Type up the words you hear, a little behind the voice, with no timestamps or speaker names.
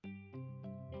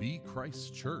Be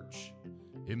Christ's church,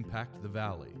 impact the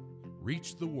valley,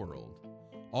 reach the world,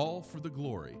 all for the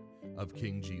glory of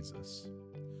King Jesus.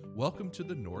 Welcome to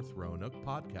the North Roanoke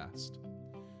Podcast.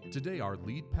 Today our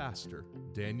lead pastor,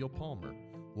 Daniel Palmer,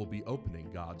 will be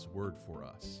opening God's Word for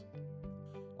us.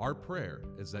 Our prayer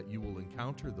is that you will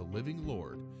encounter the living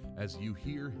Lord as you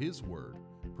hear His Word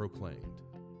proclaimed.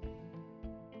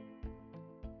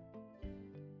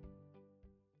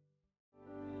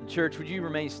 Church, would you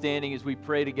remain standing as we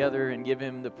pray together and give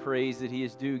Him the praise that He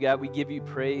is due? God, we give you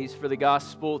praise for the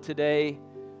gospel today.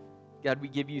 God, we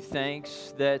give you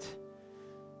thanks that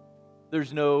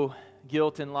there's no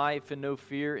guilt in life and no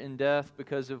fear in death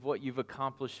because of what you've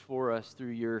accomplished for us through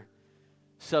your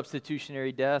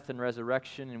substitutionary death and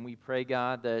resurrection. And we pray,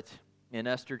 God, that in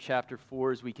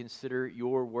Esther-4, as we consider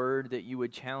your word, that you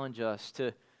would challenge us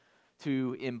to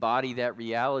embody that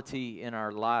reality in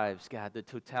our lives, God, the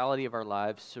totality of our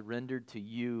lives surrendered to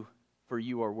you, for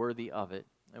you are worthy of it.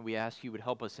 And we ask you would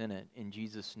help us in it. In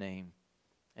Jesus' name,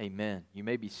 amen. You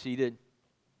may be seated.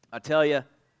 I tell you,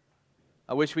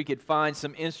 I wish we could find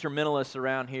some instrumentalists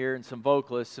around here and some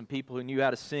vocalists, some people who knew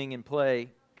how to sing and play.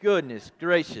 Goodness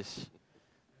gracious.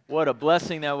 What a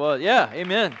blessing that was. Yeah,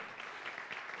 amen.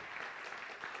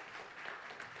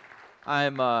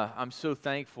 I'm so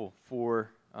thankful for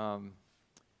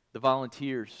the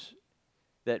volunteers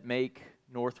that make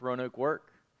North Roanoke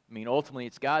work. I mean, ultimately,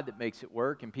 it's God that makes it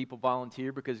work, and people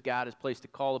volunteer because God has placed a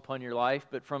call upon your life.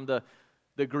 But from the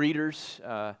greeters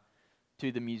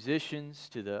to the musicians,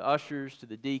 to the ushers, to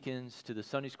the deacons, to the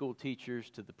Sunday school teachers,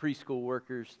 to the preschool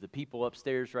workers, to the people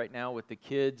upstairs right now with the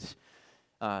kids,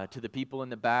 to the people in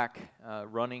the back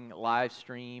running live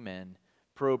stream and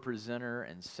pro presenter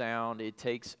and sound, it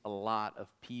takes a lot of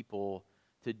people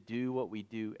to do what we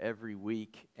do every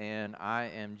week, and I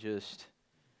am just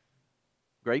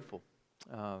grateful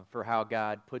for how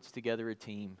God puts together a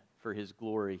team for His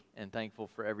glory, and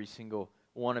thankful for every single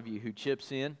one of you who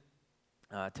chips in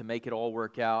to make it all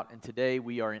work out. And today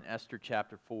we are in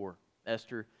Esther-4.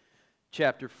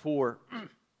 Esther-4. And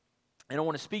I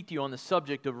want to speak to you on the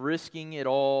subject of risking it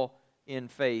all in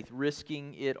faith.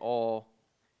 Risking it all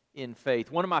in faith.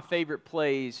 One of my favorite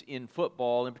plays in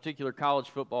football, in particular college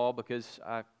football, because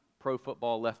pro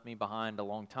football left me behind a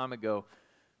long time ago.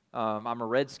 I'm a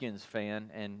Redskins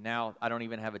fan, and now I don't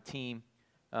even have a team.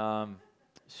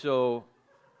 So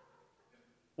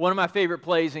one of my favorite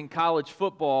plays in college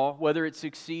football, whether it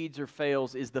succeeds or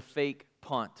fails, is the fake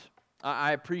punt.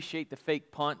 I appreciate the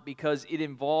fake punt because it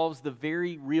involves the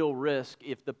very real risk,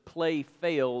 if the play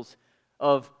fails,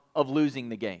 of losing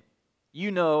the game. You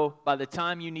know, by the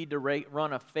time you need to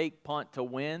run a fake punt to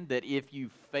win, that if you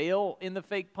fail in the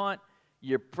fake punt,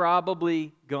 you're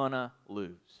probably gonna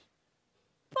lose.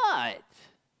 But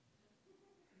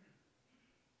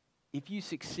if you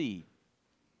succeed,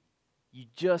 you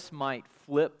just might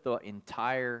flip the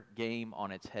entire game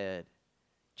on its head,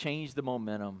 change the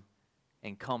momentum,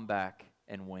 and come back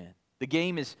and win. The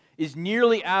game is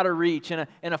nearly out of reach, and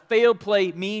a failed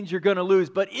play means you're going to lose.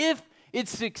 But if it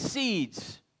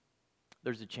succeeds,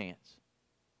 there's a chance.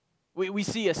 We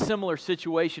see a similar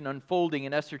situation unfolding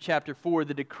in Esther-4.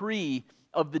 The decree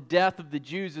of the death of the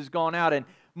Jews has gone out, and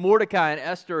Mordecai and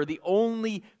Esther are the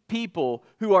only people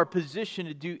who are positioned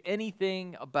to do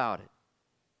anything about it.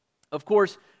 Of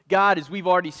course, God, as we've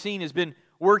already seen, has been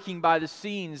working behind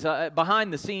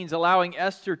the scenes, allowing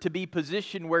Esther to be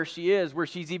positioned where she is, where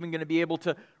she's even going to be able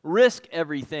to risk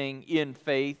everything in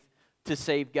faith to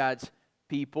save God's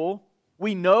people.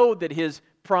 We know that His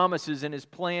promises and His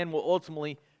plan will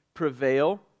ultimately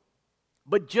prevail.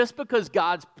 But just because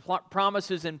God's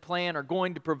promises and plan are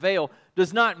going to prevail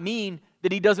does not mean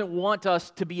that He doesn't want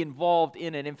us to be involved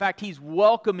in it. In fact, He's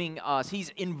welcoming us. He's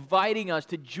inviting us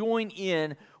to join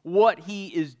in what He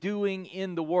is doing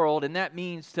in the world, and that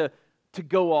means to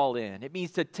go all in. It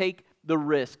means to take the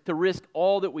risk, to risk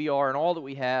all that we are and all that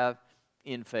we have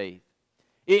in faith.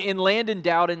 In Landon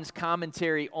Dowden's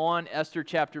commentary on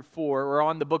Esther-4, or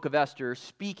on the book of Esther,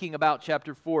 speaking about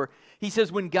chapter 4, he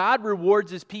says, when God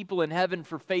rewards His people in heaven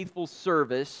for faithful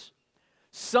service,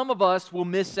 some of us will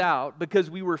miss out because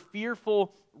we were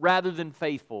fearful rather than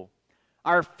faithful.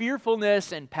 Our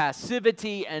fearfulness and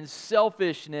passivity and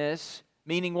selfishness,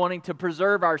 meaning wanting to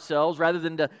preserve ourselves rather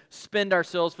than to spend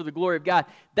ourselves for the glory of God,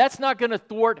 that's not going to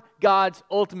thwart God's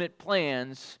ultimate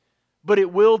plans, but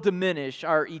it will diminish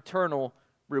our eternal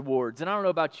rewards. And I don't know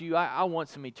about you, I want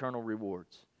some eternal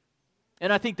rewards.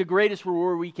 And I think the greatest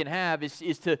reward we can have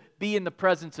is to be in the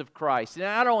presence of Christ. And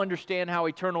I don't understand how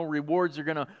eternal rewards are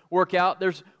going to work out.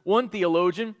 There's one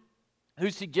theologian who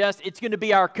suggests it's going to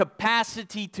be our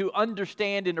capacity to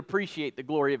understand and appreciate the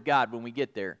glory of God when we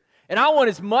get there. And I want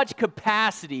as much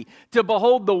capacity to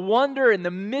behold the wonder and the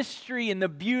mystery and the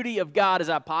beauty of God as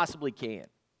I possibly can.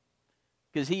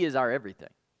 Because He is our everything.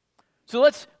 So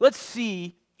let's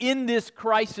see in this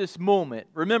crisis moment.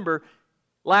 Remember,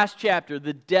 last chapter,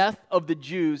 the death of the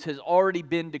Jews has already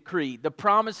been decreed. The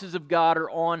promises of God are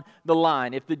on the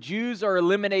line. If the Jews are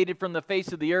eliminated from the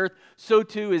face of the earth, so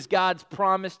too is God's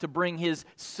promise to bring His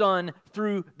Son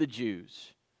through the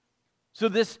Jews. So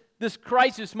this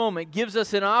crisis moment gives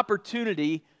us an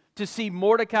opportunity to see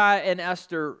Mordecai and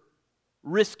Esther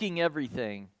risking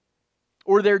everything,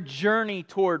 or their journey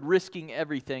toward risking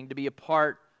everything to be a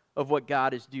part of what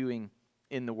God is doing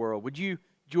in the world. Would you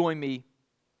join me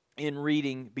in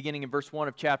reading, beginning in verse 1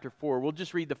 of chapter 4? We'll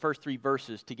just read the first 3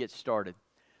 verses to get started.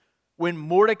 When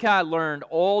Mordecai learned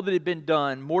all that had been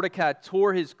done, Mordecai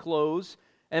tore his clothes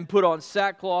and put on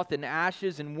sackcloth and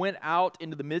ashes and went out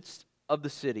into the midst of the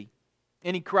city.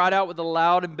 And he cried out with a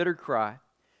loud and bitter cry.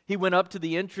 He went up to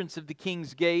the entrance of the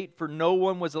king's gate, for no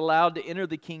one was allowed to enter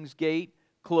the king's gate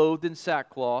clothed in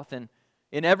sackcloth. And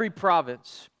in every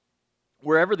province,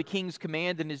 wherever the king's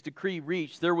command and his decree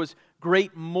reached, there was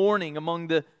great mourning among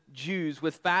the Jews,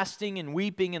 with fasting and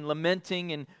weeping and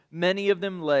lamenting, and many of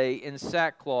them lay in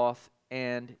sackcloth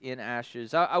and in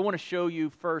ashes. I want to show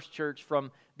you first, church,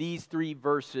 from these 3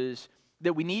 verses,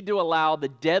 that we need to allow the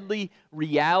deadly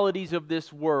realities of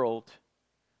this world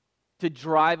to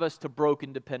drive us to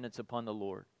broken dependence upon the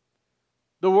Lord.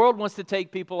 The world wants to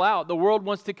take people out. The world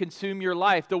wants to consume your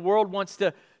life. The world wants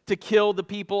to kill the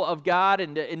people of God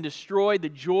and destroy the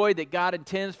joy that God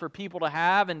intends for people to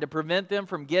have and to prevent them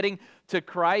from getting to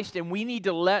Christ. And we need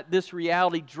to let this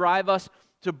reality drive us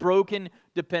to broken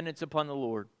dependence upon the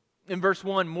Lord. In verse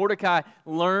 1, Mordecai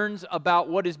learns about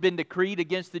what has been decreed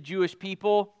against the Jewish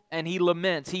people, and he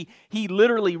laments. He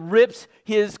literally rips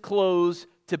his clothes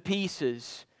to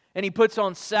pieces, and he puts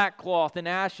on sackcloth and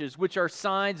ashes, which are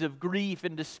signs of grief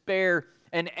and despair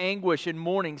and anguish and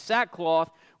mourning. Sackcloth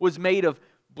was made of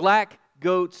black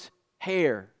goat's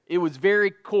hair. It was very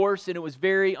coarse and it was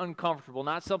very uncomfortable.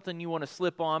 Not something you want to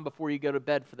slip on before you go to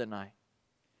bed for the night.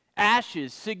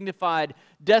 Ashes signified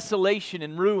desolation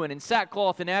and ruin, and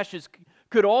sackcloth and ashes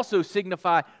could also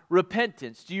signify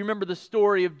repentance. Do you remember the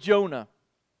story of Jonah?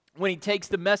 When he takes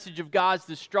the message of God's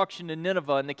destruction to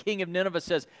Nineveh, and the king of Nineveh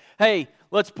says, hey,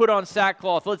 let's put on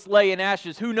sackcloth, let's lay in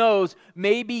ashes. Who knows,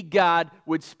 maybe God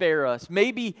would spare us.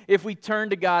 Maybe if we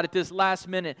turn to God at this last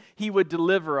minute, He would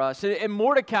deliver us. And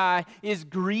Mordecai is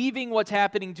grieving what's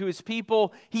happening to his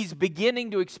people. He's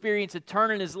beginning to experience a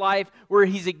turn in his life where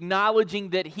he's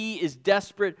acknowledging that he is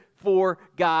desperate for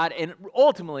God, and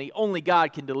ultimately only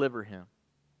God can deliver him.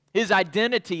 His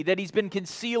identity that he's been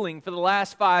concealing for the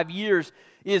last 5 years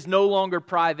is no longer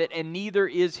private, and neither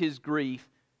is his grief.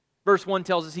 Verse 1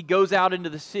 tells us he goes out into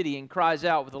the city and cries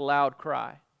out with a loud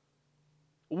cry.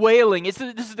 Wailing. This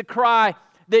is the cry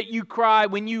that you cry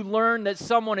when you learn that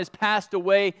someone has passed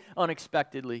away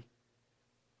unexpectedly.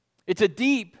 It's a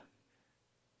deep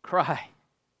cry.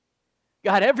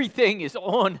 God, everything is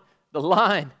on the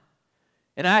line,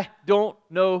 and I don't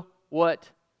know what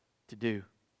to do.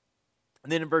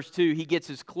 And then in verse 2, he gets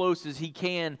as close as he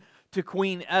can to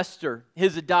Queen Esther,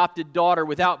 his adopted daughter,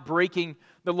 without breaking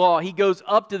the law. He goes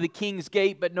up to the king's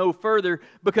gate, but no further,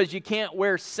 because you can't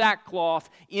wear sackcloth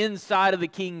inside of the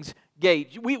king's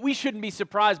gate. We shouldn't be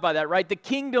surprised by that, right? The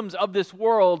kingdoms of this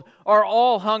world are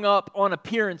all hung up on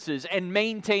appearances and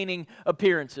maintaining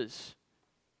appearances.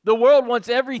 The world wants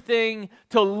everything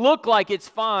to look like it's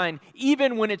fine,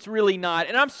 even when it's really not.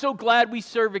 And I'm so glad we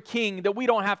serve a king that we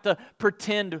don't have to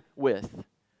pretend with,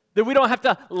 that we don't have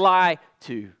to lie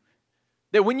to.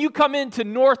 That when you come into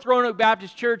North Roanoke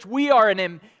Baptist Church, we're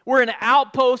an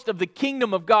outpost of the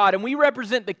kingdom of God, and we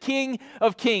represent the King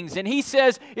of Kings. And He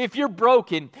says, if you're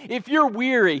broken, if you're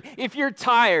weary, if you're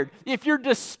tired, if you're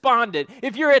despondent,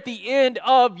 if you're at the end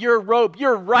of your rope,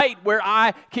 you're right where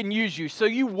I can use you. So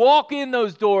you walk in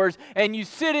those doors and you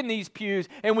sit in these pews,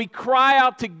 and we cry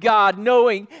out to God,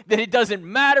 knowing that it doesn't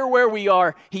matter where we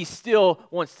are, He still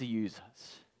wants to use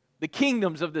us. The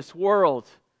kingdoms of this world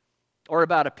are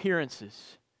about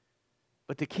appearances,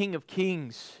 but the King of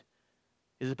Kings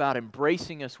is about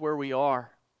embracing us where we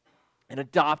are and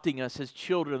adopting us as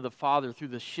children of the Father through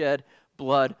the shed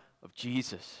blood of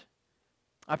Jesus.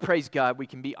 I praise God we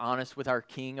can be honest with our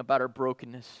King about our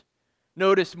brokenness.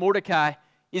 Notice Mordecai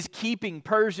is keeping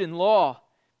Persian law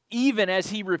even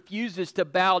as he refuses to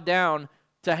bow down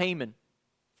to Haman.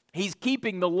 He's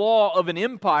keeping the law of an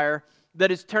empire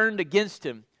that is turned against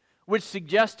him, which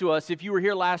suggests to us, if you were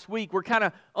here last week, we're kind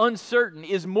of uncertain.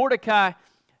 Is Mordecai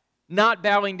not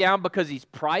bowing down because he's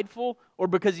prideful or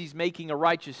because he's making a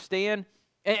righteous stand?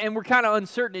 And we're kind of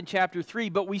uncertain in chapter 3,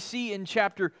 but we see in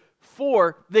chapter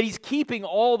 4 that he's keeping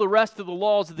all the rest of the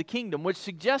laws of the kingdom, which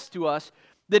suggests to us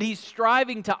that he's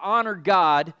striving to honor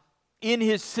God in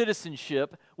his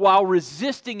citizenship while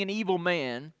resisting an evil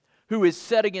man who is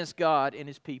set against God and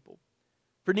his people.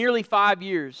 For nearly 5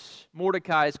 years,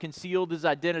 Mordecai has concealed his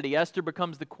identity. Esther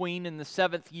becomes the queen in the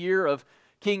 7th year of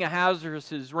King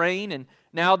Ahasuerus' reign, and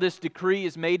now this decree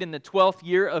is made in the 12th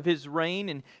year of his reign,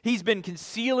 and he's been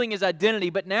concealing his identity,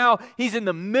 but now he's in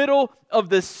the middle of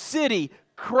the city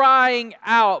crying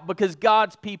out because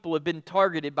God's people have been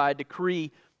targeted by a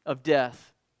decree of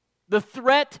death. The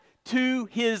threat to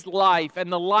his life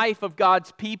and the life of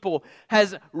God's people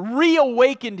has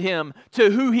reawakened him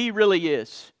to who he really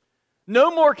is.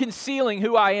 No more concealing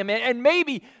who I am. And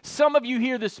maybe some of you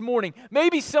here this morning,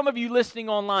 maybe some of you listening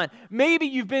online, maybe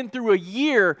you've been through a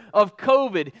year of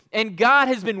COVID and God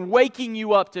has been waking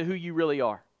you up to who you really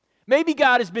are. Maybe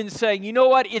God has been saying, you know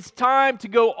what, it's time to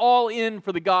go all in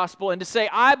for the gospel and to say,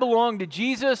 I belong to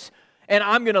Jesus and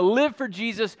I'm going to live for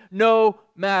Jesus no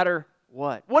matter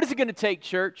what. What is it going to take,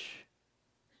 church?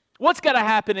 What's got to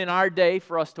happen in our day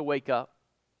for us to wake up?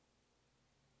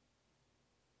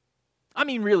 I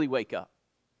mean, really wake up.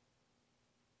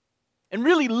 And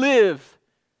really live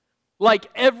like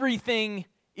everything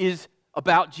is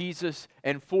about Jesus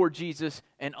and for Jesus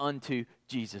and unto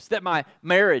Jesus. That my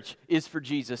marriage is for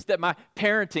Jesus. That my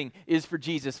parenting is for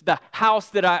Jesus. The house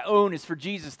that I own is for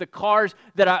Jesus. The cars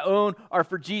that I own are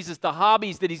for Jesus. The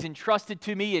hobbies that He's entrusted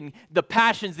to me and the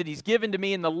passions that He's given to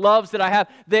me and the loves that I have,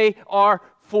 they are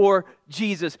for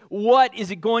Jesus. What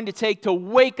is it going to take to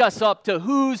wake us up to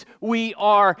whose we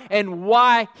are and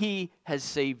why He has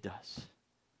saved us?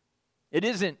 It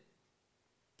isn't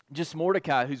just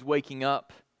Mordecai who's waking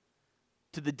up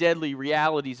to the deadly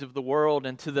realities of the world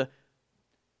and to the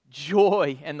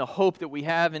joy and the hope that we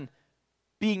have in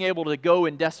being able to go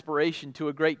in desperation to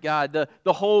a great God.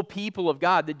 The whole people of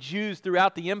God, the Jews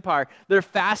throughout the empire, they're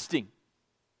fasting.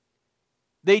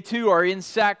 They too are in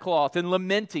sackcloth and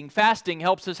lamenting. Fasting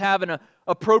helps us have an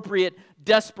appropriate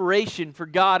desperation for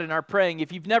God in our praying.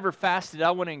 If you've never fasted,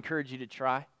 I want to encourage you to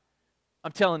try.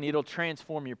 I'm telling you, it'll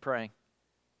transform your praying.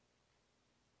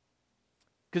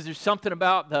 Because there's something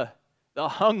about the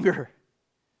hunger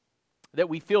that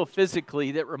we feel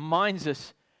physically that reminds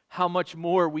us how much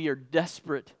more we are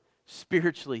desperate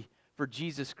spiritually for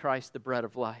Jesus Christ, the bread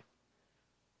of life.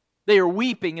 They are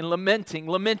weeping and lamenting.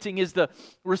 Lamenting is the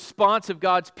response of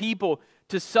God's people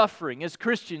to suffering. As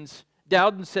Christians,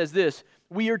 Dowden says this,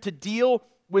 we are to deal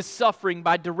with suffering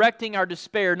by directing our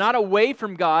despair not away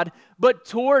from God, but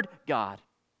toward God.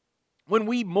 When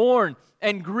we mourn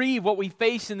and grieve what we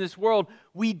face in this world,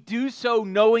 we do so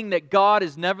knowing that God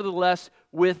is nevertheless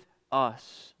with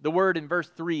us. The word in verse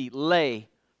 3,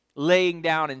 laying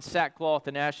down in sackcloth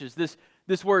and ashes.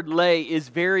 This word lay is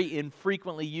very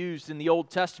infrequently used in the Old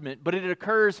Testament, but it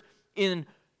occurs in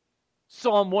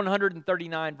Psalm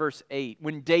 139 verse 8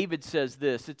 when David says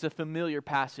this. It's a familiar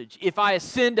passage. If I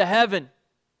ascend to heaven,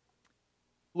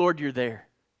 Lord, you're there.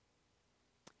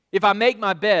 If I make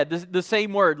my bed, the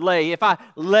same word, lay. If I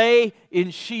lay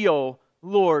in Sheol,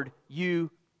 Lord,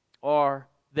 you are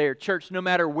there. Church, no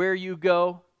matter where you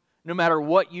go, no matter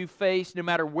what you face, no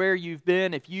matter where you've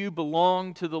been, if you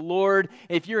belong to the Lord,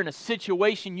 if you're in a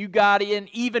situation you got in,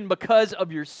 even because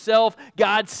of yourself,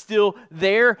 God's still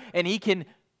there and He can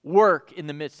work in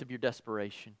the midst of your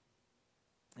desperation.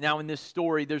 Now in this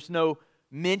story, there's no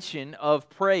mention of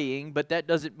praying, but that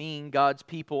doesn't mean God's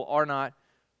people are not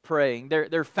praying.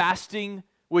 They're fasting,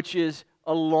 which is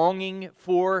a longing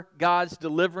for God's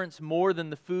deliverance more than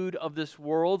the food of this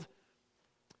world.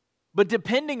 But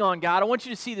depending on God, I want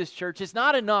you to see this, church. It's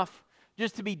not enough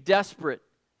just to be desperate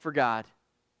for God.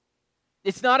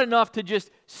 It's not enough to just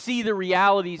see the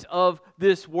realities of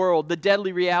this world, the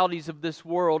deadly realities of this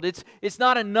world. It's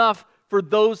not enough for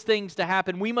those things to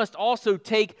happen. We must also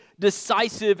take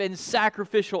decisive and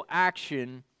sacrificial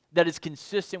action that is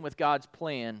consistent with God's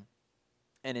plan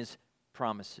and His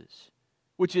promises,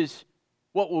 which is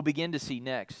what we'll begin to see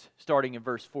next, starting in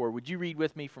verse 4. Would you read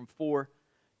with me from 4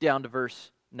 down to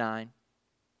verse 9?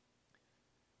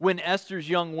 When Esther's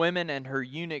young women and her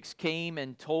eunuchs came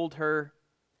and told her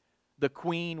the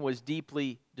queen was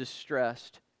deeply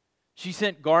distressed, she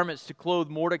sent garments to clothe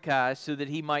Mordecai so that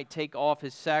he might take off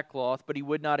his sackcloth, but he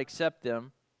would not accept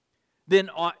them.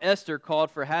 Then Esther called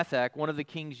for Hathach, one of the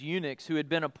king's eunuchs who had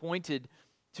been appointed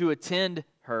to attend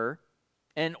her,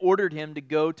 and ordered him to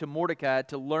go to Mordecai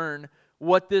to learn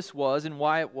what this was and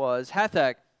why it was.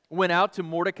 Hathach went out to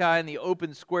Mordecai in the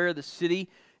open square of the city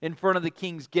in front of the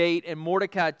king's gate, and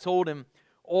Mordecai told him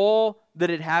all that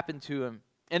had happened to him.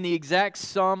 and the exact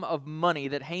sum of money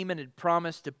that Haman had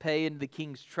promised to pay into the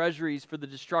king's treasuries for the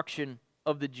destruction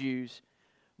of the Jews.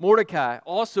 Mordecai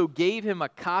also gave him a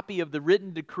copy of the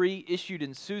written decree issued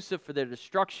in Susa for their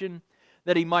destruction,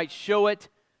 that he might show it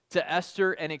to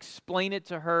Esther and explain it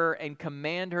to her and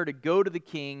command her to go to the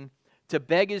king to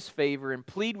beg his favor and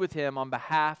plead with him on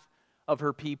behalf of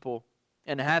her people.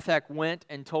 And Hathach went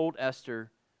and told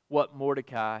Esther what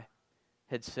Mordecai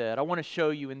had said. I want to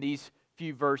show you in these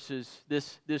few verses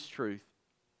this truth.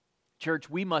 Church,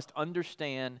 we must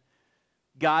understand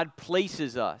God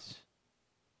places us.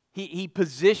 He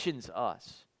positions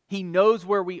us. He knows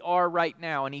where we are right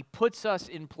now, and He puts us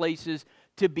in places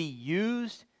to be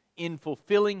used in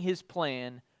fulfilling His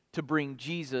plan to bring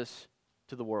Jesus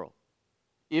to the world.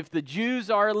 If the Jews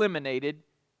are eliminated,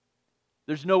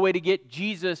 there's no way to get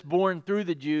Jesus born through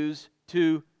the Jews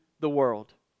to the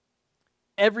world.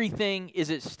 Everything is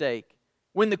at stake.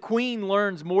 When the queen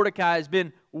learns Mordecai has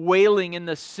been wailing in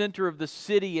the center of the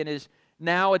city and is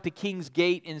now at the king's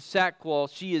gate in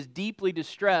sackcloth, she is deeply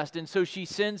distressed, and so she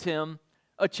sends him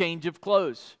a change of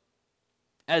clothes,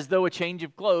 as though a change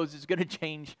of clothes is going to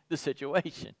change the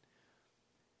situation.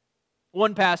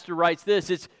 One pastor writes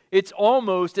this, it's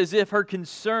almost as if her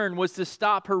concern was to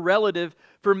stop her relative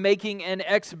from making an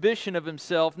exhibition of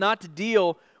himself, not to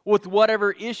deal with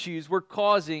whatever issues were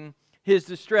causing his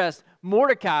distress.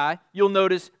 Mordecai, you'll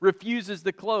notice, refuses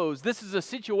the clothes. This is a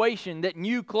situation that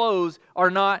new clothes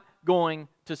are not going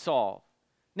to solve.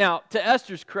 Now, to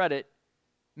Esther's credit,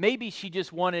 maybe she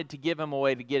just wanted to give him a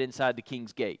way to get inside the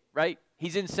king's gate, right?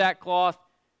 He's in sackcloth.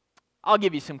 I'll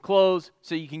give you some clothes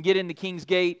so you can get in the king's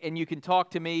gate and you can talk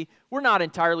to me. We're not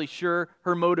entirely sure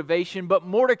her motivation, but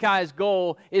Mordecai's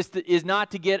goal is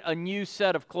not to get a new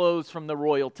set of clothes from the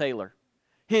royal tailor.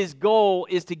 His goal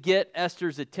is to get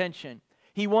Esther's attention.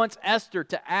 He wants Esther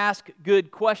to ask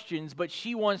good questions, but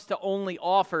she wants to only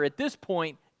offer, at this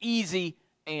point, easy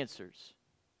answers.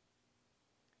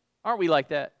 Aren't we like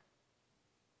that?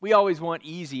 We always want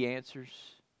easy answers.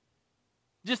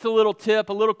 Just a little tip,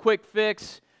 a little quick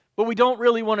fix, but we don't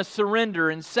really want to surrender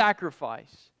and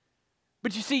sacrifice.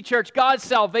 But you see, church, God's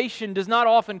salvation does not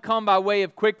often come by way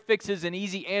of quick fixes and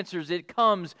easy answers. It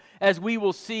comes, as we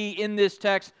will see in this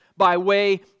text, by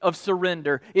way of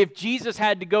surrender. If Jesus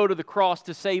had to go to the cross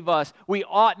to save us, we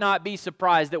ought not be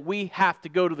surprised that we have to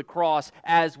go to the cross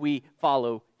as we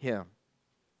follow Him.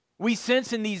 We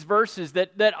sense in these verses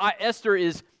that Esther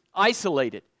is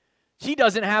isolated. She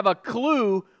doesn't have a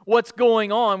clue what's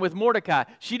going on with Mordecai.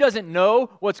 She doesn't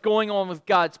know what's going on with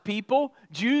God's people.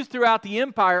 Jews throughout the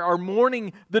empire are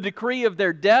mourning the decree of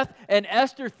their death, and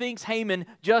Esther thinks Haman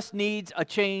just needs a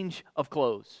change of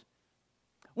clothes.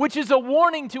 Which is a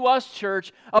warning to us,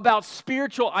 church, about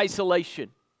spiritual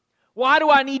isolation. Why do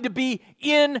I need to be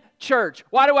in church?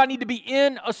 Why do I need to be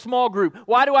in a small group?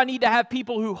 Why do I need to have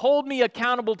people who hold me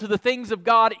accountable to the things of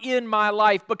God in my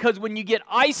life? Because when you get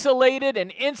isolated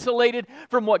and insulated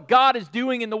from what God is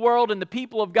doing in the world and the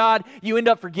people of God, you end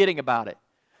up forgetting about it.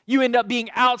 You end up being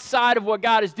outside of what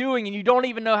God is doing, and you don't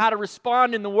even know how to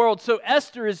respond in the world. So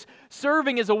Esther is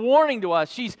serving as a warning to us.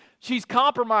 She's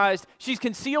compromised. She's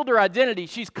concealed her identity.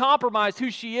 She's compromised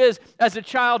who she is as a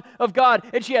child of God,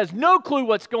 and she has no clue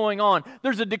what's going on.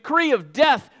 There's a decree of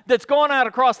death that's gone out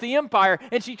across the empire,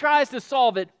 and she tries to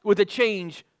solve it with a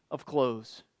change of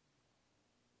clothes.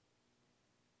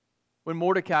 When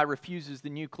Mordecai refuses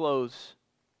the new clothes,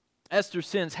 Esther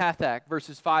sends Hathach,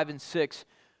 verses 5 and 6,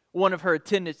 one of her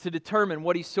attendants, to determine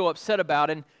what he's so upset about.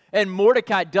 And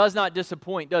Mordecai does not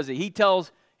disappoint, does he? He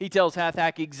tells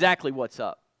Hathach exactly what's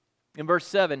up. In verse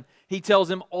 7, he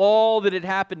tells him all that had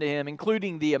happened to him,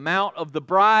 including the amount of the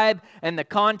bribe and the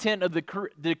content of the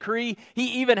decree.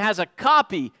 He even has a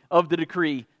copy of the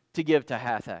decree to give to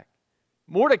Hathach.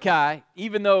 Mordecai,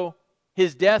 even though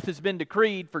his death has been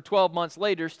decreed for 12 months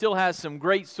later, still has some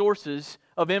great sources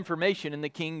of information in the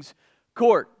king's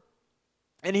court.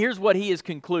 And here's what he has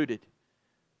concluded.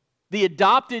 The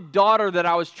adopted daughter that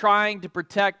I was trying to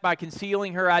protect by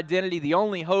concealing her identity, the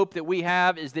only hope that we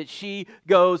have is that she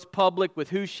goes public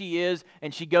with who she is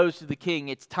and she goes to the king.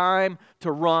 It's time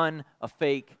to run a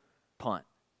fake punt.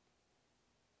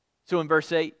 So in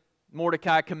verse 8,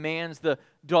 Mordecai commands the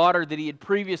daughter that he had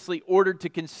previously ordered to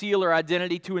conceal her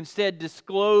identity to instead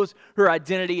disclose her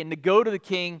identity and to go to the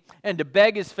king and to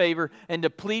beg his favor and to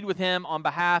plead with him on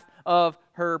behalf of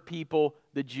her people,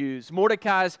 the Jews.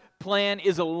 Mordecai's plan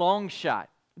is a long shot.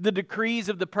 The decrees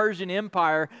of the Persian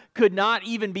Empire could not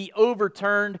even be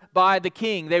overturned by the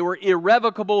king. They were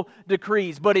irrevocable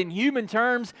decrees. But in human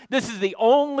terms, this is the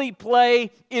only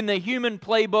play in the human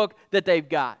playbook that they've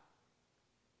got.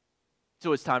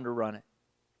 So it's time to run it.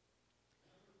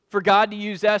 for God to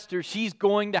use Esther, she's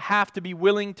going to have to be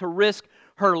willing to risk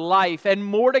her life. And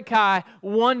Mordecai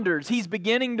wonders, he's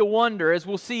beginning to wonder, as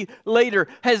we'll see later,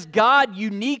 has God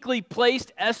uniquely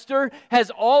placed Esther?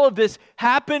 Has all of this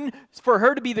happened for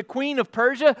her to be the queen of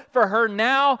Persia? For her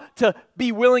now to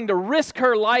be willing to risk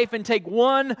her life and take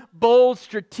one bold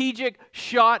strategic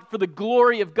shot for the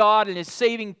glory of God and His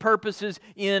saving purposes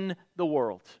in the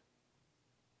world?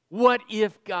 What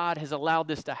if God has allowed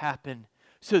this to happen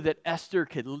so that Esther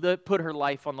could put her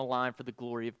life on the line for the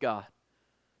glory of God?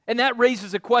 And that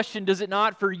raises a question, does it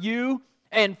not, for you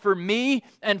and for me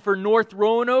and for North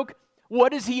Roanoke?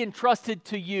 What has He entrusted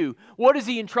to you? What has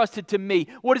He entrusted to me?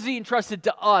 What has He entrusted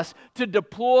to us to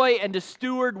deploy and to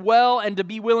steward well and to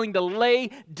be willing to lay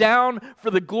down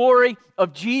for the glory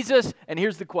of Jesus? And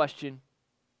here's the question,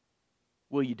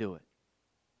 will you do it?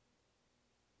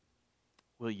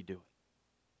 Will you do it?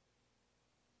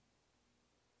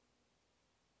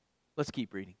 Let's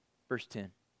keep reading. Verse 10.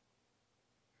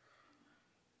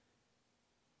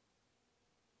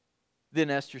 Then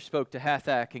Esther spoke to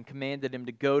Hathach and commanded him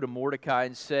to go to Mordecai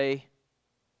and say,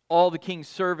 all the king's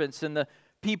servants and the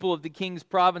people of the king's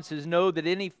provinces know that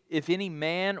if any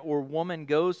man or woman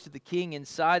goes to the king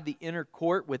inside the inner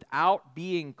court without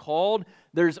being called,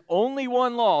 there's only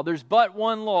one law, there's but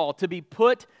one law, to be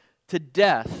put to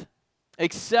death,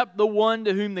 except the one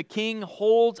to whom the king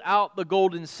holds out the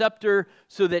golden scepter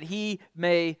so that he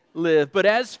may live. But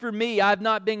as for me, I've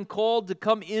not been called to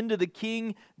come into the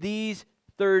king these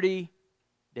 30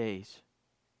 days.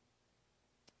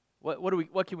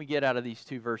 What can we get out of these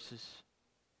two verses?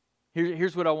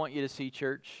 Here's what I want you to see,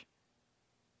 church.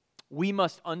 We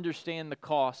must understand the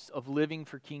cost of living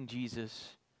for King Jesus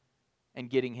and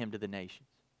getting Him to the nations.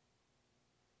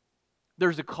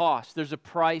 There's a cost, there's a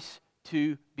price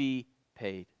to be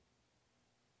paid.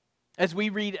 As we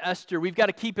read Esther, we've got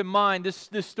to keep in mind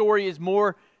this story is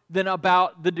more than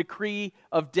about the decree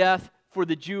of death for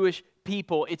the Jewish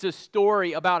people. It's a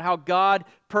story about how God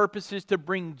purposes to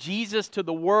bring Jesus to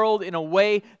the world in a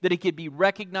way that He could be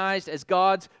recognized as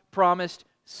God's promised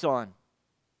Son.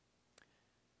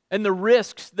 And the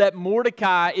risks that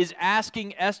Mordecai is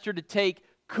asking Esther to take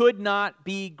could not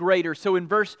be greater. So in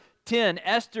verse 10,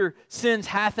 Esther sends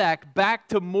Hathach back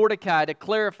to Mordecai to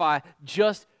clarify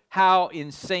just how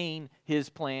insane his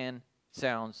plan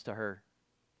sounds to her.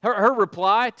 Her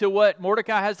reply to what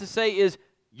Mordecai has to say is,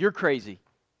 you're crazy.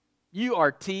 You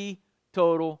are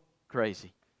total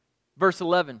crazy. Verse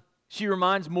 11, she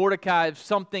reminds Mordecai of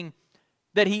something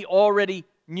that he already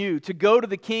knew. To go to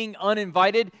the king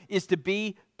uninvited is to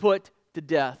be put to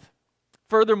death.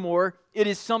 Furthermore, it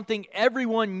is something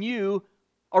everyone knew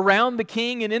around the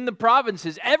king and in the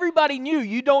provinces. Everybody knew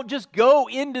you don't just go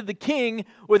into the king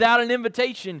without an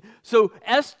invitation. So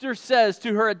Esther says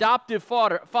to her adoptive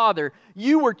father,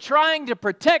 you were trying to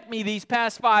protect me these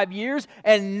past 5 years,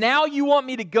 and now you want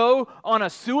me to go on a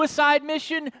suicide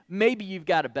mission? Maybe you've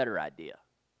got a better idea.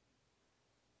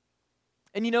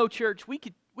 And you know, church, we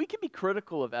could be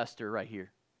critical of Esther right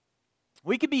here.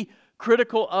 We could be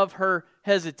critical of her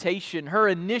hesitation, her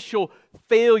initial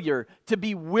failure to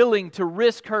be willing to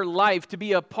risk her life, to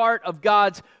be a part of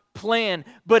God's plan,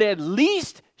 but at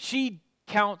least she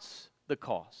counts the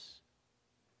cost.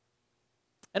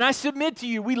 And I submit to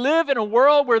you, we live in a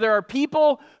world where there are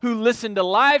people who listen to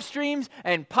live streams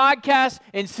and podcasts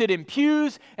and sit in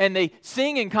pews and they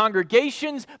sing in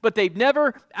congregations, but they've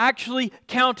never actually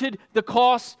counted the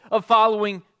cost of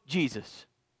following Jesus.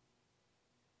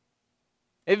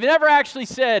 They've never actually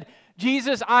said,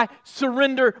 Jesus, I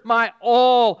surrender my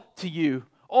all to you.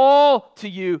 All to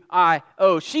you I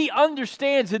owe. She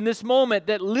understands in this moment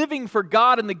that living for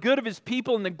God and the good of His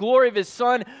people and the glory of His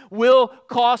Son will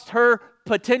cost her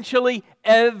potentially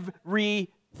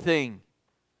everything.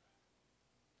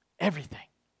 Everything.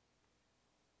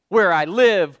 Where I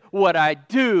live, what I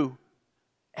do,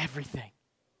 everything.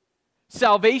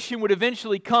 Salvation would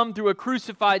eventually come through a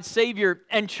crucified Savior,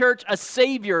 and church, a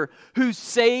Savior who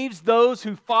saves those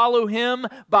who follow Him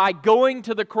by going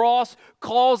to the cross,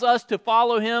 calls us to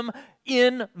follow Him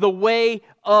in the way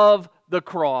of the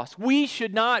cross. We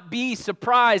should not be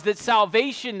surprised that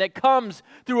salvation that comes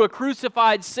through a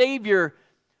crucified Savior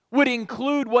would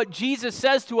include what Jesus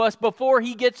says to us before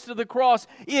He gets to the cross.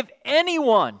 If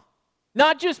anyone,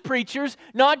 not just preachers,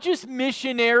 not just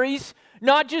missionaries,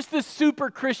 not just the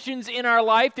super Christians in our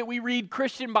life that we read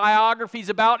Christian biographies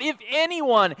about. If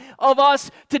anyone of us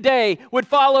today would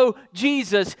follow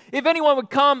Jesus, if anyone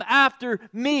would come after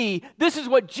me, this is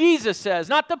what Jesus says,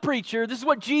 not the preacher. This is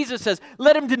what Jesus says.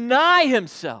 Let him deny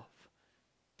himself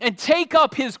and take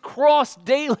up his cross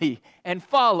daily and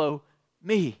follow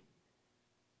me.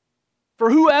 For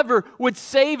whoever would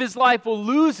save his life will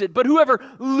lose it, but whoever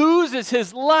loses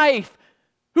his life,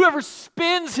 whoever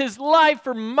spends his life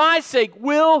for my sake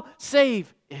will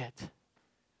save it.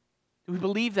 Do we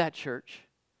believe that, church?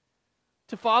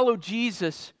 To follow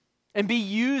Jesus and be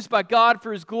used by God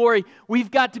for His glory,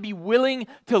 we've got to be willing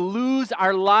to lose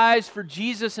our lives for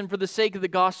Jesus and for the sake of the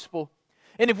gospel.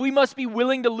 And if we must be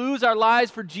willing to lose our lives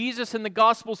for Jesus and the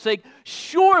gospel's sake,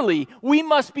 surely we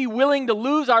must be willing to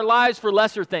lose our lives for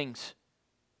lesser things.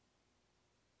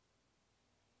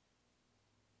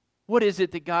 What is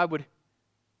it that God would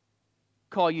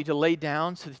call you to lay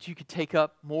down so that you could take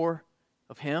up more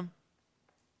of Him?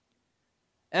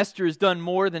 Esther has done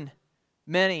more than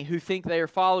many who think they are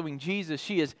following Jesus.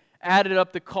 She has added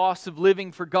up the costs of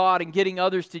living for God and getting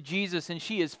others to Jesus, and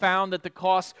she has found that the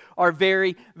costs are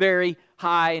very, very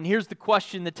high. And here's the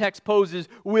question the text poses: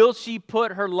 will she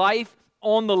put her life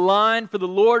on the line for the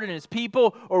Lord and His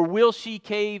people, or will she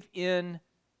cave in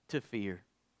to fear?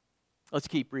 Let's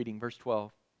keep reading, verse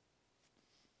 12.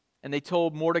 And they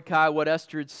told Mordecai what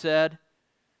Esther had said.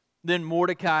 Then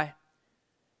Mordecai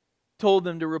told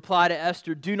them to reply to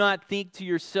Esther, "Do not think to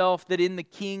yourself that in the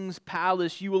king's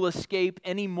palace you will escape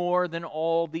any more than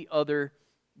all the other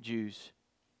Jews.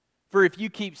 For if you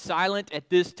keep silent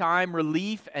at this time,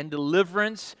 relief and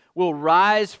deliverance will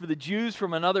rise for the Jews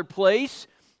from another place.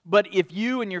 But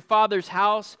you and your father's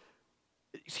house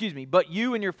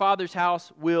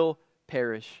will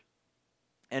perish.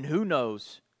 And who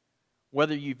knows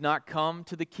whether you've not come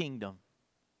to the kingdom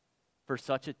for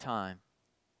such a time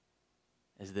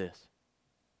as this."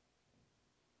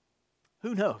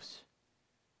 Who knows?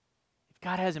 If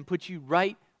God hasn't put you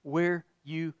right where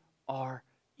you are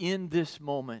in this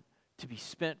moment to be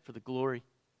spent for the glory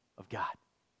of God.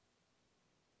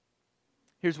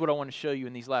 Here's what I want to show you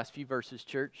in these last few verses,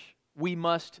 church. We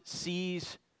must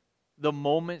seize the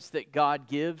moments that God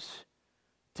gives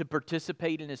to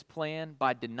participate in His plan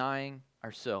by denying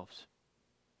ourselves.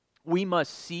 We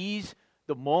must seize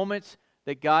the moments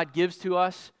that God gives to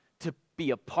us to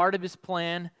be a part of His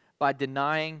plan by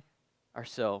denying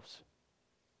ourselves.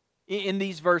 In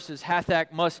these verses,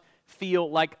 Hathach must feel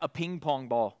like a ping pong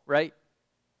ball, right?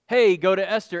 Hey, go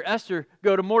to Esther. Esther,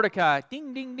 go to Mordecai.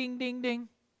 Ding, ding, ding, ding, ding.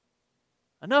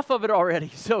 Enough of it already.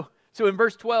 So in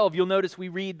verse 12, you'll notice we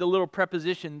read the little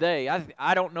preposition they.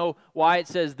 I don't know why it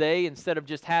says they instead of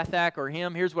just Hathach or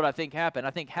him. Here's what I think happened.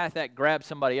 I think Hathach grabbed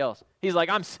somebody else. He's like,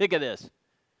 I'm sick of this.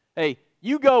 Hey,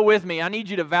 you go with me. I need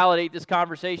you to validate this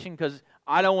conversation because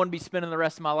I don't want to be spending the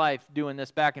rest of my life doing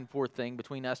this back and forth thing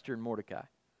between Esther and Mordecai.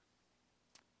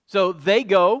 So they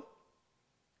go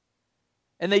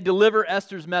and they deliver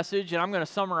Esther's message, and I'm going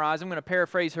to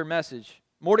paraphrase her message.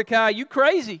 Mordecai, you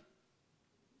crazy.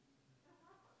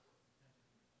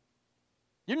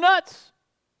 You're nuts.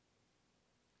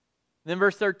 Then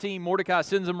verse 13, Mordecai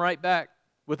sends them right back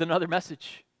with another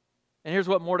message. And here's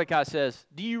what Mordecai says: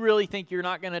 do you really think you're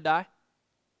not going to die?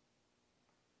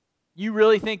 You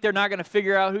really think they're not going to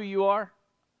figure out who you are?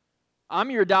 I'm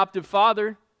your adoptive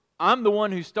father. I'm the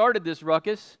one who started this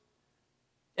ruckus.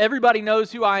 Everybody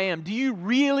knows who I am. Do you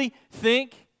really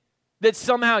think that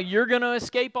somehow you're going to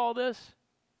escape all this?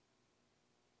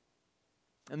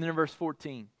 And then in verse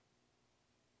 14,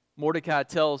 Mordecai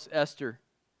tells Esther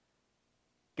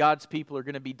God's people are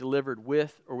going to be delivered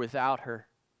with or without her.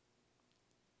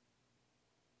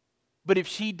 But if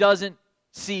she doesn't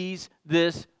seize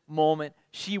this moment,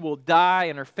 she will die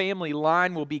and her family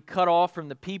line will be cut off from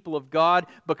the people of God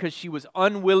because she was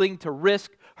unwilling to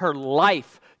risk her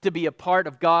life to be a part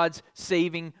of God's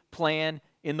saving plan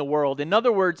in the world. In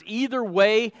other words, either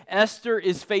way, Esther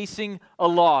is facing a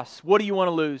loss. What do you want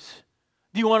to lose?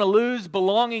 Do you want to lose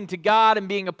belonging to God and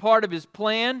being a part of His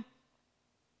plan?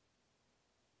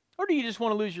 Or do you just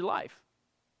want to lose your life?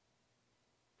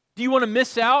 Do you want to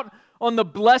miss out on the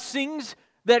blessings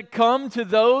that come to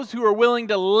those who are willing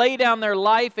to lay down their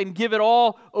life and give it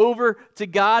all over to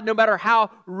God, no matter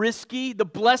how risky? The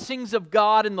blessings of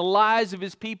God in the lives of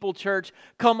His people, church,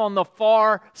 come on the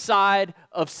far side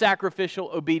of sacrificial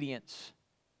obedience.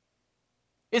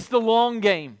 It's the long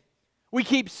game. We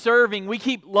keep serving, we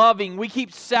keep loving, we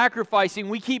keep sacrificing,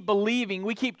 we keep believing,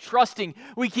 we keep trusting,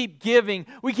 we keep giving,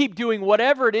 we keep doing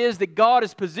whatever it is that God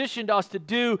has positioned us to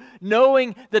do,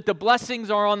 knowing that the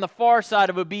blessings are on the far side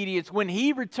of obedience. When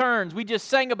He returns, we just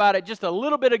sang about it just a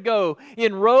little bit ago,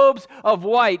 in robes of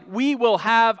white, we will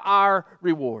have our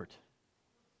reward.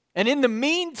 And in the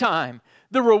meantime,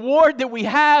 the reward that we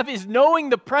have is knowing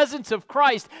the presence of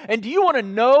Christ. And do you want to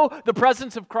know the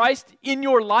presence of Christ in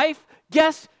your life?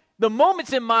 Guess the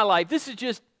moments in my life, this is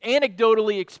just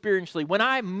anecdotally, experientially, when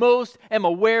I most am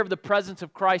aware of the presence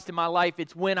of Christ in my life,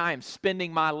 it's when I am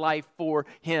spending my life for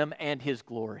Him and His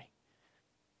glory.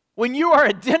 When you are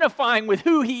identifying with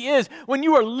who He is, when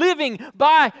you are living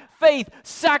by faith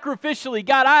sacrificially,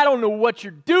 God, I don't know what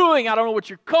you're doing. I don't know what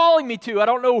you're calling me to. I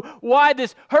don't know why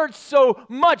this hurts so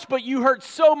much, but you hurt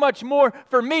so much more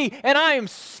for me. And I am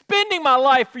spending my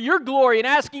life for your glory and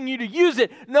asking you to use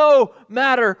it no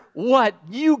matter what.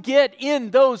 You get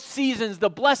in those seasons the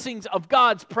blessings of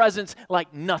God's presence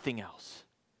like nothing else.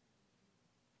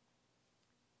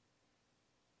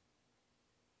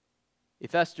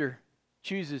 If Esther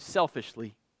chooses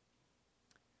selfishly,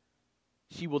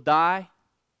 she will die,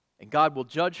 and God will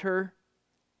judge her,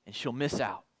 and she'll miss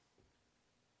out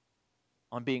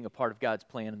on being a part of God's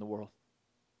plan in the world.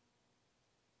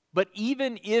 But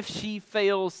even if she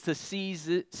fails to seize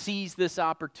this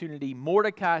opportunity,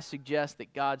 Mordecai suggests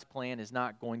that God's plan is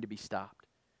not going to be stopped.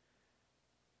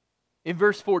 In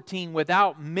verse 14,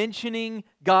 without mentioning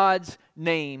God's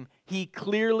name, he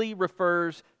clearly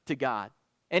refers to God.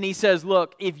 And he says,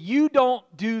 look, if you don't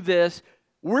do this,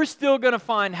 we're still going to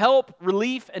find help,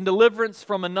 relief, and deliverance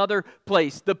from another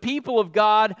place. The people of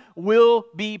God will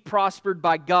be prospered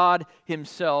by God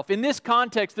Himself. In this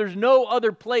context, there's no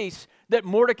other place that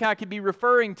Mordecai could be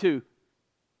referring to.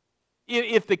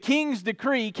 If the king's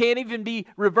decree can't even be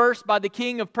reversed by the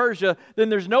king of Persia, then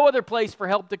there's no other place for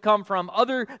help to come from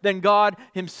other than God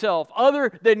Himself,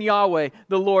 other than Yahweh,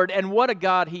 the Lord. And what a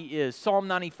God He is. Psalm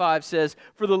 95 says,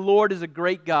 "For the Lord is a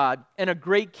great God and a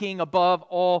great King above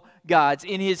all gods.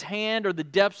 In His hand are the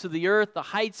depths of the earth, the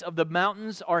heights of the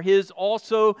mountains are His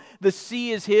also. The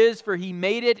sea is His, for He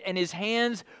made it, and His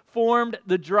hands formed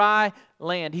the dry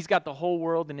land." He's got the whole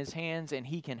world in His hands, and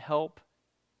He can help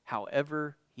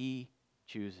however He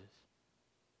chooses.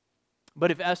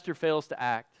 But if Esther fails to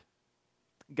act,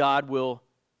 God will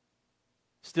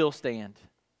still stand.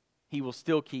 He will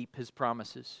still keep His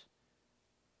promises.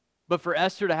 But for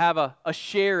Esther to have a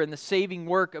share in the saving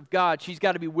work of God, she's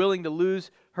got to be willing to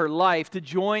lose her life. To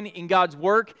join in God's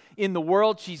work in the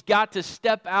world, she's got to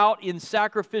step out in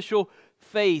sacrificial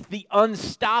faith. The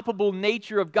unstoppable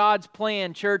nature of God's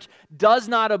plan, church, does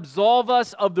not absolve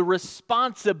us of the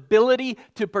responsibility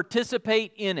to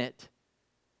participate in it.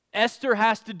 Esther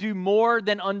has to do more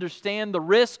than understand the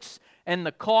risks and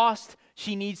the cost.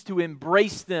 She needs to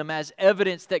embrace them as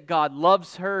evidence that God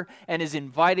loves her and is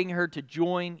inviting her to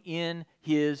join in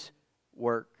His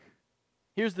work.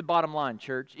 Here's the bottom line,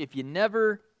 church. If you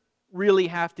never really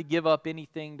have to give up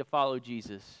anything to follow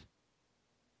Jesus,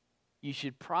 you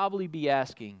should probably be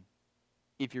asking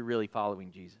if you're really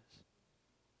following Jesus.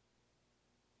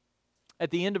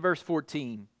 At the end of verse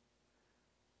 14,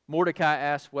 Mordecai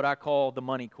asks what I call the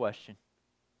money question.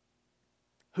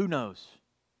 Who knows?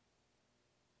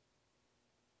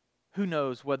 Who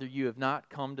knows whether you have not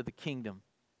come to the kingdom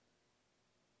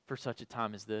for such a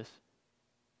time as this?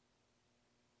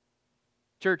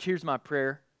 Church, here's my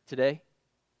prayer today.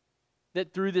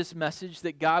 That through this message,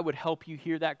 that God would help you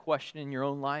hear that question in your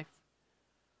own life.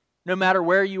 No matter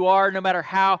where you are, no matter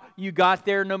how you got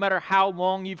there, no matter how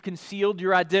long you've concealed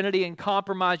your identity and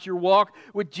compromised your walk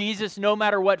with Jesus, no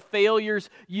matter what failures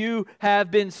you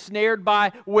have been snared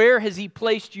by, where has He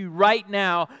placed you right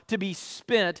now to be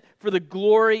spent for the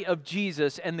glory of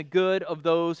Jesus and the good of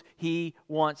those He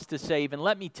wants to save? And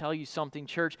let me tell you something,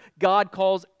 church. God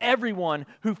calls everyone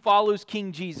who follows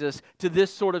King Jesus to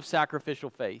this sort of sacrificial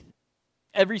faith.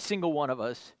 Every single one of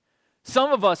us.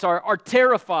 Some of us are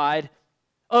terrified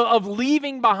of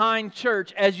leaving behind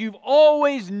church as you've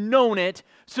always known it,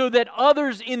 so that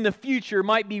others in the future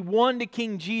might be won to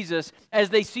King Jesus as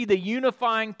they see the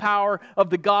unifying power of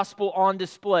the gospel on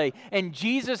display. And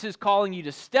Jesus is calling you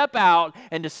to step out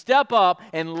and to step up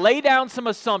and lay down some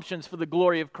assumptions for the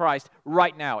glory of Christ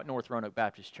right now at North Roanoke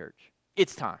Baptist Church.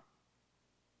 It's time.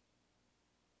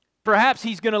 Perhaps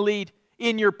He's going to lead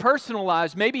in your personal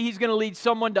lives. Maybe He's going to lead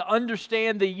someone to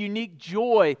understand the unique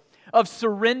joy of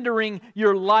surrendering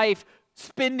your life,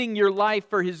 spending your life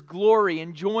for His glory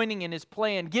and joining in His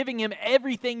plan, giving Him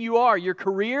everything you are, your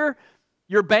career,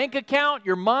 your bank account,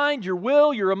 your mind, your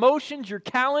will, your emotions, your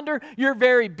calendar, your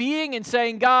very being, and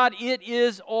saying, God, it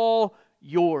is all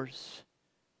yours.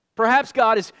 Perhaps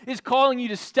God is calling you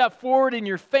to step forward in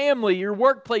your family, your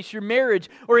workplace, your marriage,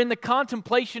 or in the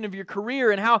contemplation of your career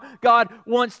and how God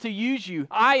wants to use you.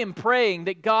 I am praying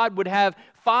that God would have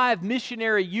 5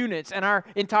 missionary units, and our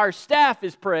entire staff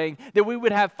is praying that we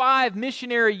would have 5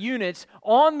 missionary units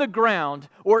on the ground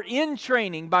or in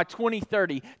training by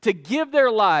 2030 to give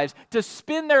their lives, to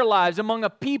spend their lives among a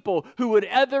people who would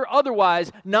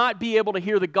otherwise not be able to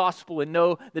hear the gospel and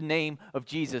know the name of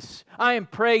Jesus. I am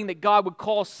praying that God would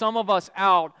call some of us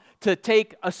out to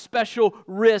take a special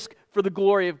risk for the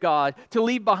glory of God, to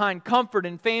leave behind comfort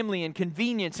and family and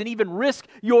convenience, and even risk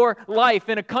your life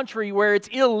in a country where it's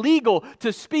illegal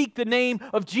to speak the name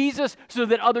of Jesus so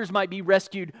that others might be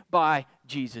rescued by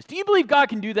Jesus. Do you believe God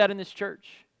can do that in this church?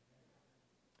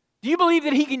 Do you believe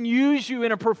that He can use you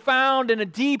in a profound and a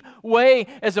deep way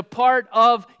as a part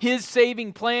of His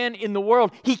saving plan in the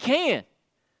world? He can.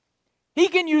 He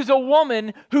can use a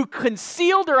woman who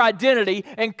concealed her identity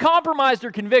and compromised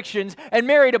her convictions and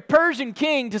married a Persian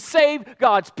king to save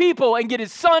God's people and get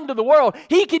His Son to the world.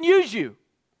 He can use you.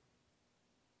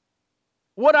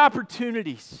 What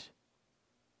opportunities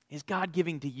is God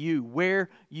giving to you where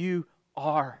you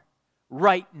are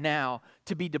right now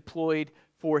to be deployed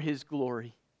for His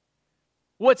glory?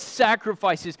 What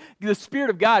sacrifices the Spirit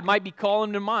of God might be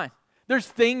calling to mind? There's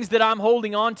things that I'm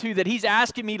holding on to that He's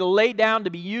asking me to lay down to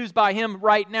be used by Him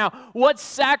right now. What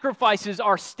sacrifices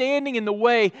are standing in the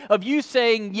way of you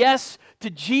saying yes to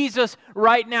Jesus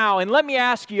right now? And let me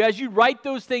ask you, as you write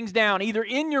those things down, either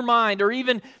in your mind or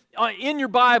even in your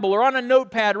Bible or on a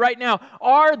notepad right now,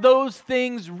 are those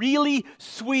things really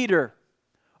sweeter?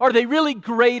 Are they really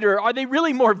greater? Are they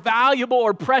really more valuable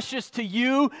or precious to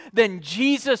you than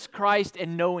Jesus Christ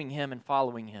and knowing Him and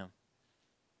following Him?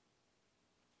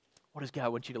 What does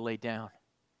God want you to lay down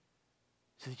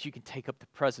so that you can take up the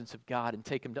presence of God and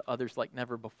take Him to others like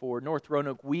never before? North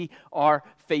Roanoke, we are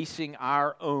facing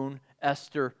our own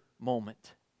Esther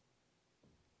moment.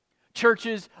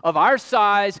 Churches of our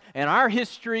size and our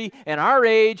history and our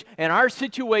age and our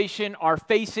situation are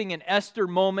facing an Esther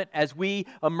moment as we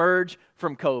emerge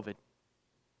from COVID.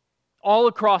 All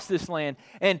across this land.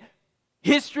 And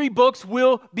history books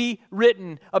will be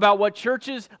written about what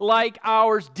churches like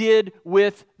ours did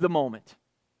with the moment.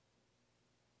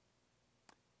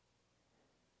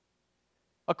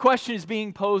 A question is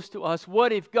being posed to us.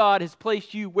 What if God has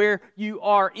placed you where you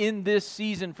are in this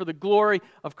season for the glory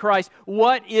of Christ?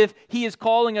 What if He is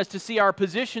calling us to see our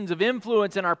positions of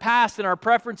influence and our past and our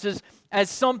preferences as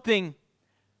something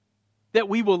that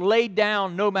we will lay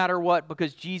down no matter what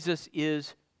because Jesus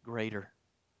is greater?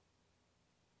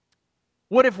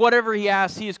 What if whatever He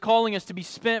asks, He is calling us to be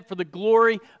spent for the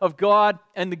glory of God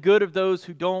and the good of those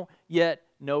who don't yet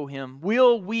know Him?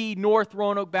 Will we, North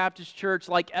Roanoke Baptist Church,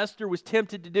 like Esther was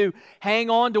tempted to do, hang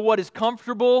on to what is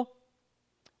comfortable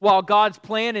while God's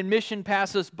plan and mission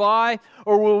pass us by?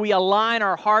 Or will we align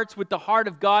our hearts with the heart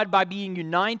of God by being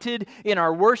united in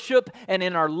our worship and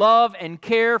in our love and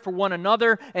care for one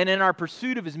another and in our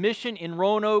pursuit of His mission in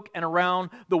Roanoke and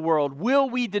around the world? Will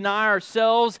we deny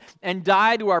ourselves and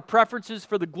die to our preferences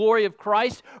for the glory of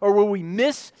Christ? Or will we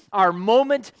miss our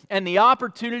moment and the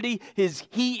opportunity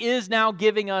He is now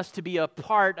giving us to be a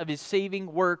part of His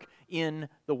saving work in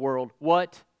the world?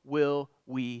 What will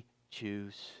we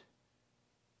choose?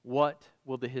 What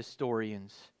will the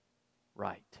historians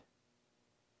write?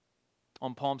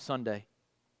 On Palm Sunday,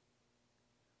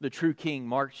 the true King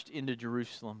marched into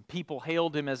Jerusalem. People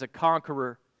hailed Him as a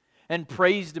conqueror and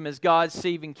praised Him as God's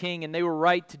saving King, and they were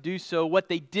right to do so. What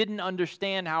they didn't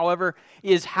understand, however,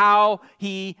 is how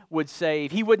He would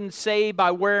save. He wouldn't save by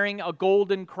wearing a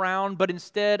golden crown, but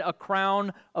instead a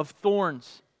crown of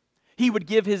thorns. He would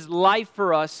give His life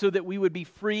for us so that we would be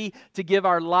free to give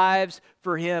our lives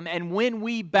for Him. And when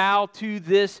we bow to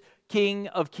this King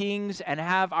of Kings and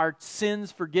have our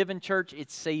sins forgiven, church,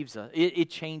 it saves us. It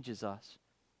changes us.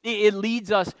 It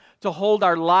leads us to hold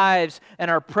our lives and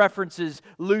our preferences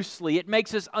loosely. It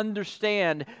makes us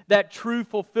understand that true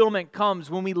fulfillment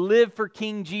comes when we live for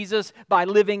King Jesus by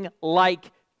living like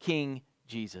King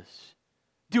Jesus,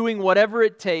 doing whatever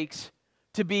it takes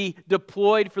to be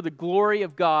deployed for the glory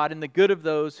of God and the good of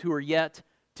those who are yet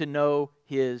to know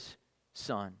His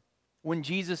Son. When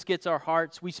Jesus gets our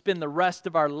hearts, we spend the rest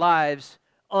of our lives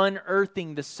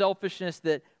unearthing the selfishness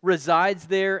that resides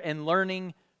there and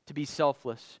learning to be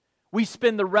selfless. We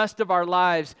spend the rest of our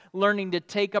lives learning to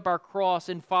take up our cross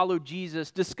and follow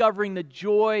Jesus, discovering the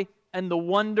joy and the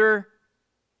wonder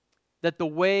that the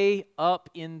way up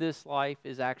in this life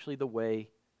is actually the way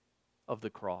of the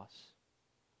cross.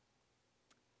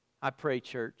 I pray,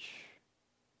 church,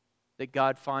 that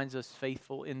God finds us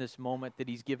faithful in this moment that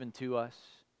He's given to us.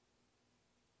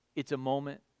 It's a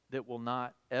moment that will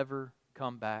not ever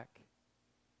come back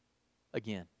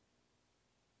again.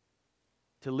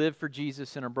 To live for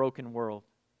Jesus in a broken world,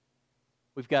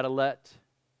 we've got to let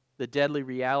the deadly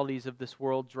realities of this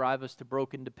world drive us to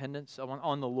broken dependence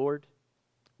on the Lord.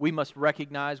 We must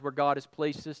recognize where God has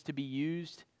placed us to be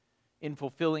used in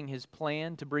fulfilling His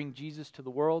plan to bring Jesus to the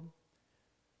world.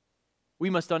 We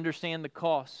must understand the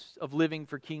cost of living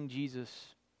for King Jesus.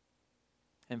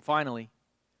 And finally,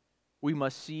 we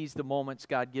must seize the moments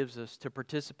God gives us to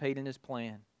participate in His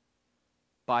plan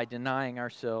by denying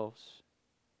ourselves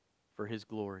for His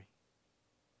glory.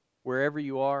 Wherever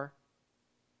you are,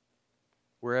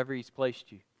 wherever He's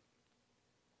placed you,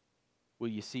 will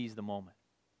you seize the moment?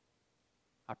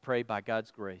 I pray by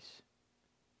God's grace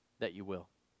that you will.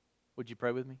 Would you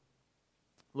pray with me?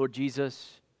 Lord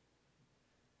Jesus,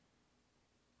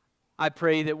 I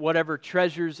pray that whatever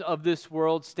treasures of this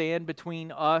world stand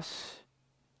between us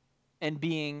and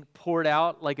being poured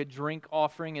out like a drink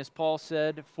offering, as Paul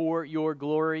said, for your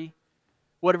glory,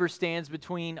 whatever stands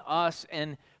between us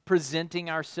and presenting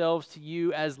ourselves to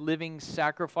you as living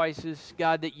sacrifices,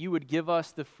 God, that you would give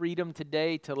us the freedom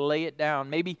today to lay it down.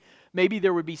 Maybe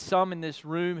there would be some in this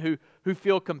room who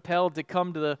feel compelled to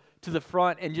come to the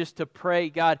front and just to pray,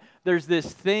 God, there's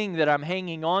this thing that I'm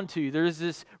hanging on to. There's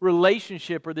this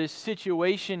relationship or this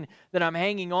situation that I'm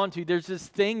hanging on to. There's this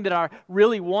thing that I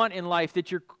really want in life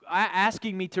that you're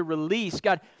asking me to release.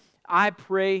 God, I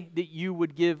pray that you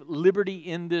would give liberty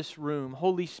in this room.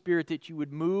 Holy Spirit, that you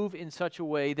would move in such a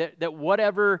way that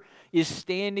whatever is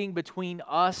standing between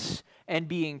us and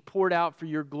being poured out for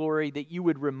your glory, that you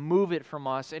would remove it from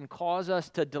us and cause us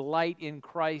to delight in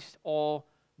Christ all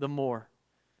the more.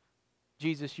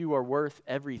 Jesus, you are worth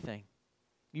everything.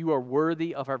 You are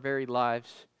worthy of our very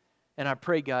lives. And I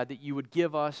pray, God, that you would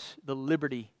give us the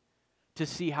liberty to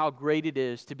see how great it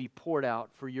is to be poured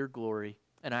out for your glory.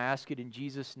 And I ask it in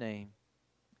Jesus' name.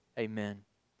 Amen.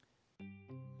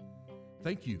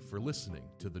 Thank you for listening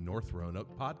to the North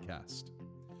Roanoke Podcast.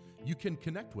 You can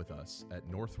connect with us at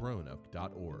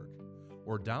northroanoke.org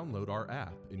or download our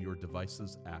app in your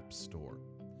device's app store.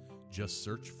 Just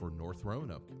search for North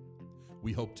Roanoke.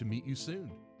 We hope to meet you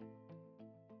soon.